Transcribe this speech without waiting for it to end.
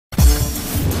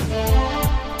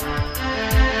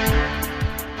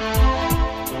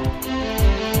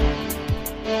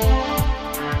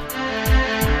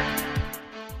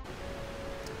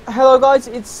Hello guys,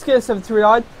 it's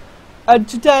Skill739 and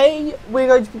today we're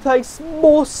going to be playing some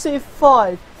more Civ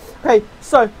 5. Okay,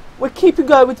 so we're keeping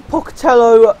going with the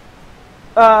Pocatello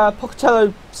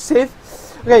Civ.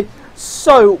 Okay,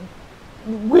 so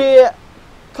we're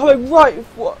coming right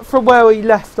from where we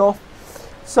left off.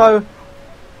 So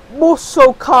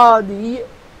Shoshone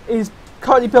is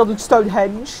currently building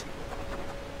Stonehenge,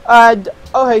 and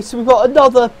okay, so we've got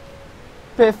another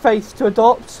bit of faith to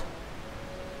adopt.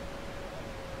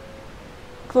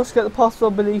 Let's get the path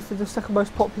of unbelief is the second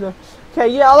most popular. Okay,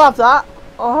 yeah, I'll have that.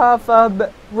 I'll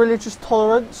have religious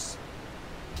tolerance.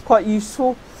 Quite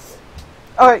useful.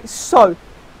 Alright, so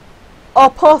our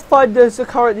pathfinders are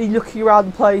currently looking around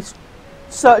the place,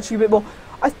 searching a bit more.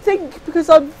 I think because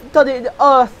I've done it in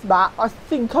Earth map, I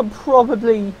think I'm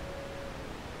probably,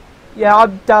 yeah,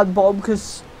 I'm down the bottom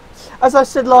because, as I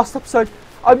said last episode,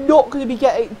 I'm not going to be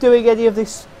doing any of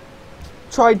this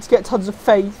trying to get tons of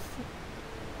faith.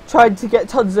 Trying to get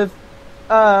tons of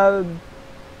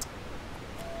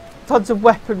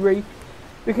weaponry,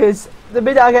 because the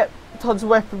minute I get tons of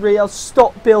weaponry, I'll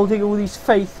stop building all these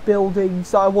faith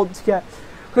buildings that I want to get.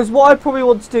 Because what I probably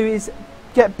want to do is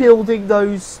get building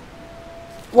those.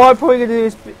 What I'm probably going to do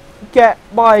is get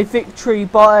my victory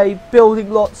by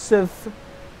building lots of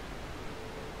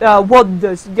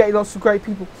wonders and getting lots of great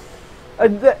people.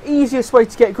 And the easiest way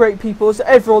to get great people, as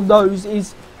everyone knows,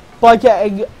 is by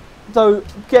getting the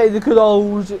good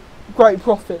old great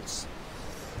prophets.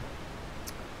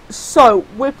 So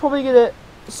we're probably gonna,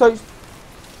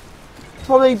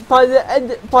 probably by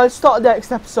the start of the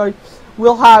next episode,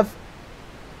 we'll have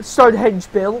Stonehenge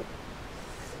built.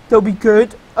 They'll be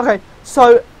good. Okay,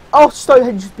 so after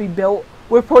Stonehenge has been built,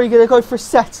 we're probably gonna go for a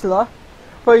settler.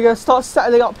 Probably gonna start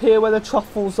settling up here where the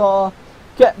truffles are,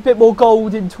 get a bit more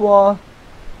gold into our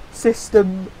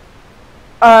system,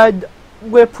 and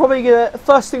we're probably gonna,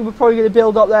 first thing we're probably gonna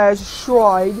build up there is a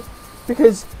shrine,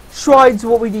 because shrines are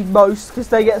what we need most, because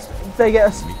they get us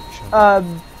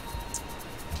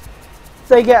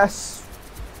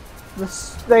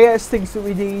things that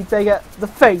we need. They get the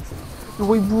faith that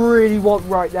we really want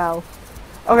right now.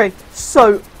 Okay,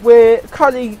 so we're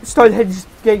currently, Stonehenge is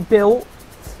getting built,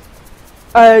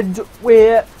 and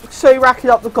we're slowly racking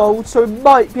up the gold, so we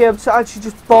might be able to actually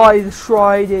just buy the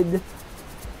shrine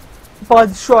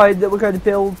that we're going to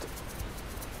build.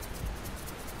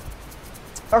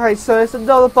 Okay, so there's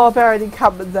another barbarian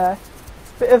encampment there.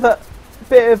 It's a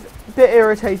bit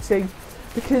irritating,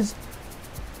 because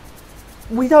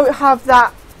we don't have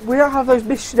those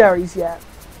missionaries yet,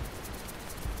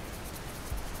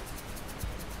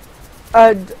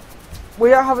 and we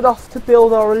don't have enough to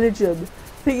build our religion.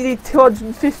 I think you need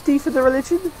 250 for the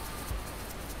religion.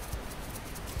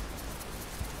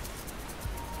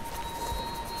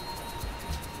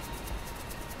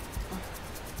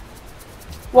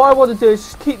 What I want to do is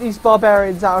just keep these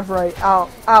barbarians out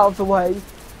of the way.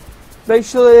 Make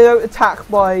sure they don't attack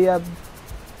my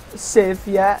Civ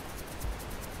yet.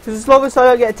 Because as long as I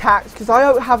don't get attacked, because I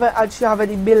don't actually have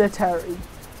any military.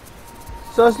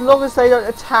 So as long as they don't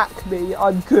attack me,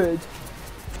 I'm good.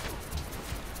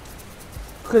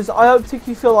 Because I don't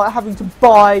particularly feel like having to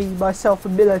buy myself a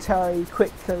military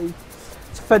quickly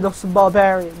to fend off some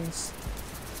barbarians.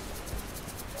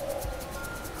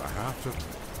 I have to.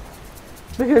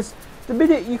 Because the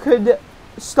minute you can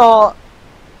start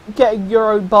getting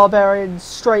your own barbarians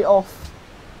straight off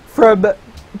from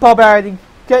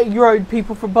getting your own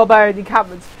people from barbarian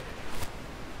encampments,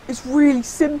 it's really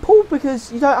simple, because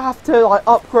you don't have to like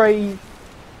upgrade,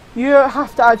 you don't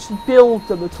have to actually build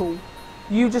them at all.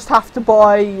 You just have to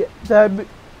buy the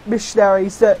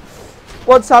missionaries that,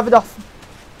 once I have enough,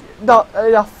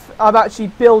 I'm actually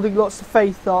building lots of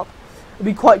faith up. It'll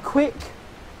be quite quick.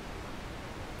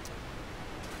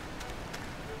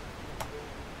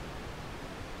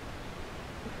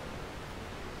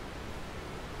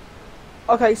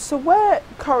 Okay, so where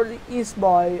currently is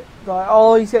my guy?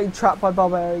 Oh, he's getting trapped by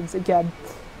barbarians again.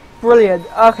 Brilliant.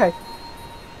 Okay.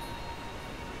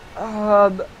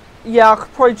 Yeah, I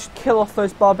could probably just kill off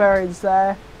those barbarians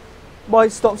there.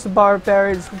 Might stop some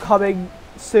barbarians from coming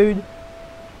soon.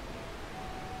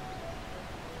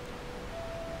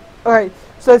 Okay,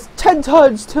 so there's 10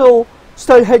 turns till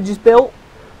Stonehenge is built.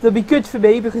 That'll be good for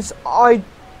me, because I'm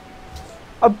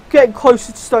getting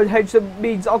closer to Stonehenge. That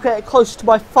means I'll get closer to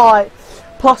my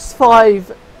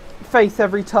 +5 faith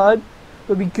every turn.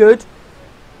 That'll be good.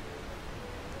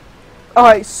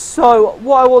 Alright, so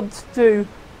what I want to do,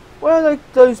 where do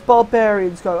those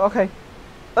barbarians go? Okay,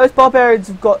 those barbarians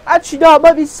have got, actually no, it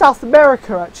might be South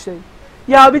America actually.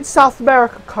 Yeah, I'm in South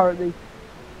America currently.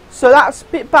 So that's a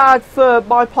bit bad for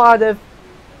my plan of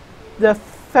the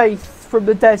faith from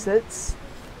the deserts.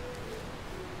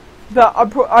 But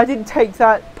I didn't take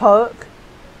that perk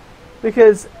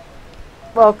because,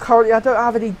 well, currently I don't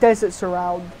have any deserts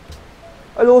around.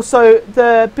 And also,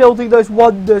 the building those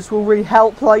wonders will really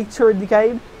help later in the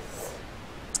game.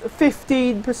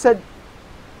 15%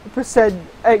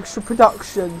 extra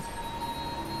production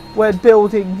when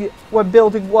building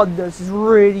wonders is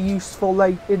really useful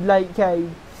in late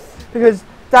game, because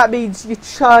that means you're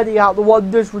churning out the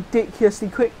wonders ridiculously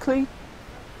quickly.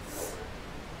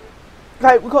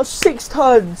 Okay, we've got 6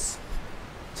 turns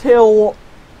till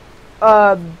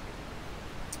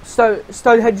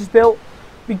Stonehenge is built.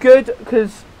 Be good,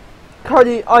 because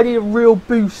currently I need a real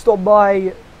boost on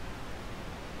the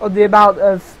amount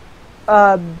of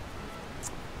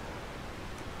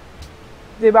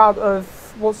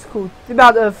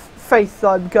faith that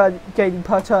I'm gaining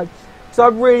per turn. So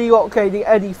I'm really not gaining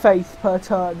any faith per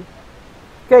turn.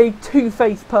 Gaining 2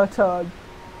 faith per turn.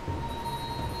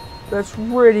 That's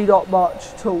really not much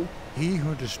at all. He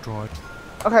who destroyed.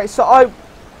 Okay, so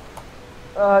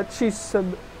I choose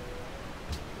some.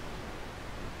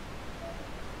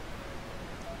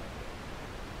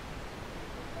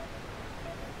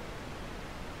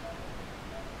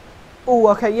 Oh,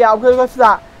 okay, yeah, I'm going to go for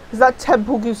that, because that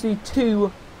temple gives me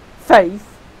 2 faith,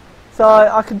 so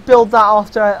I can build that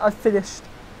after I've finished.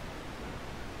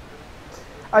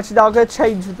 Actually, no, I'm going to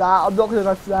change with that. I'm not going to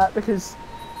go for that, because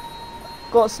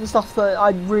I've got some stuff that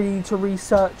I really need to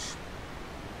research.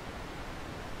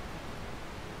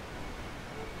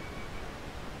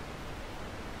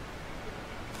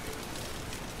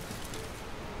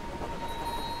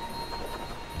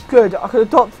 Good, I can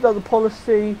adopt another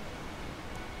policy.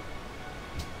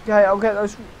 Okay, I'll get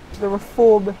the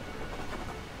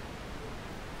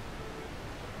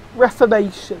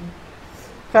Reformation.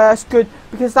 Okay, that's good,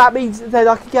 because that means then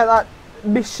I can get that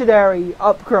missionary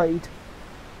upgrade.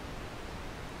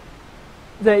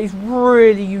 That is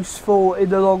really useful in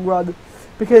the long run,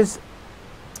 because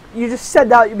you just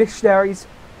send out your missionaries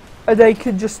and they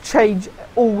can just change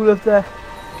all of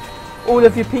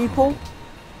your people.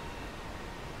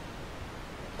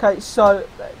 Okay, so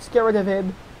let's get rid of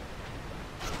him.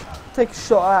 Take a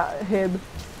shot at him.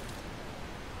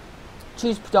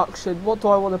 Choose production. What do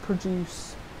I want to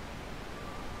produce?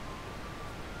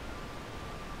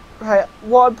 Okay,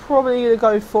 what I'm probably going to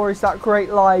go for is that great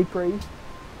library.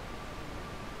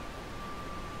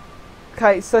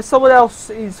 Okay, so someone else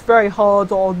is very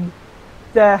hard on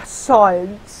their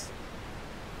science.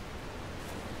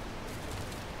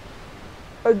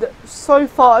 And so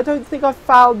far, I don't think I've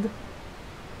found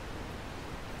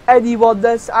anyone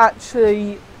that's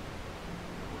actually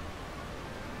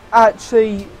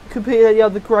completed any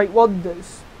other great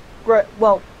wonders.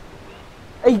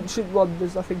 Ancient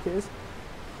wonders, I think it is.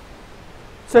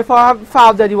 So far I haven't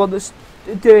found anyone that's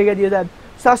doing any of them.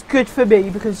 So that's good for me,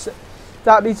 because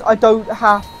that means I don't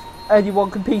have anyone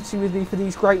competing with me for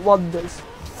these great wonders.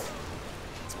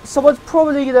 Someone's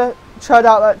probably going to churn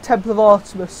out that Temple of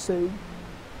Artemis soon.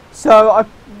 So I'm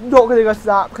not going to go for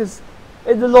that, because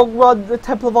in the long run the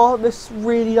Temple of Artemis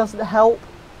really doesn't help.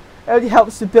 It only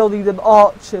helps with building them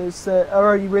archers that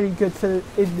are only really good for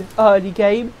in early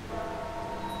game.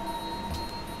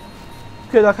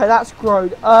 Good, okay, that's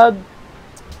grown.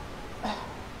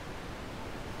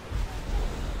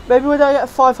 Maybe when I get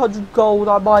 500 gold,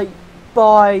 I might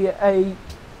buy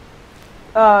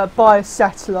a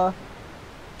settler,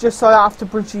 just so I don't have to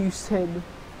produce him.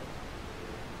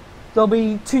 There'll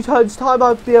be 2 turns time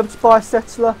I'll be able to buy a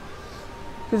settler,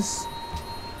 because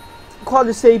quite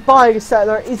honestly, buying a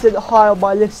settler isn't high on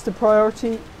my list of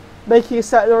priority. Making a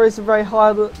settler isn't very high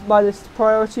on my list of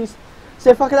priorities. So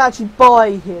if I can actually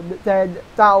buy him, then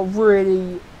that'll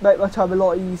really make my time a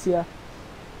lot easier.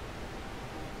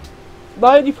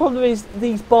 My only problem is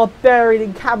these barbarian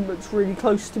encampments really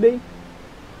close to me,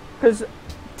 because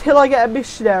till I get a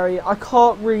missionary, I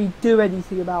can't really do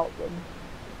anything about them.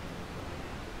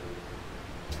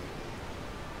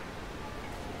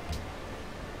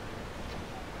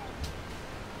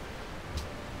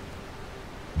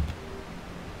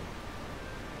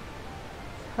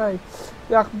 Okay,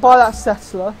 yeah, I can buy that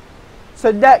settler.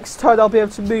 So next turn I'll be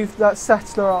able to move that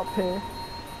settler up here.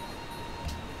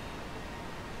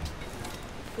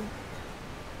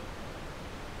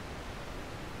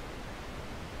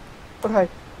 Okay.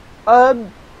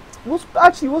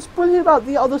 What's brilliant about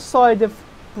the other side of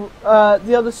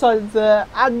the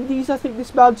Andes, I think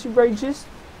this mountain range is,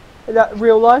 in that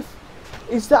real life,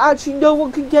 is that actually no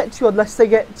one can get to you unless they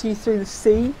get to you through the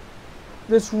sea.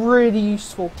 That's really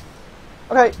useful.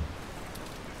 Okay.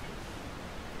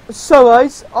 So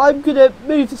guys, I'm gonna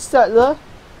move the settler,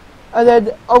 and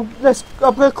then I'm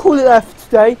gonna call it there for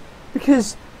today,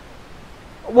 because,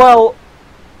 well,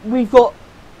 we've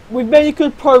made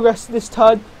good progress this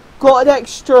turn. Got an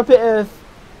extra bit of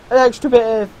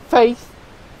faith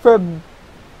from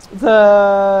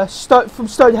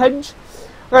Stonehenge.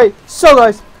 Right, so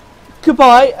guys,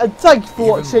 goodbye and thank you for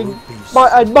watching.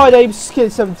 My name's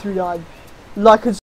Skin739. Like and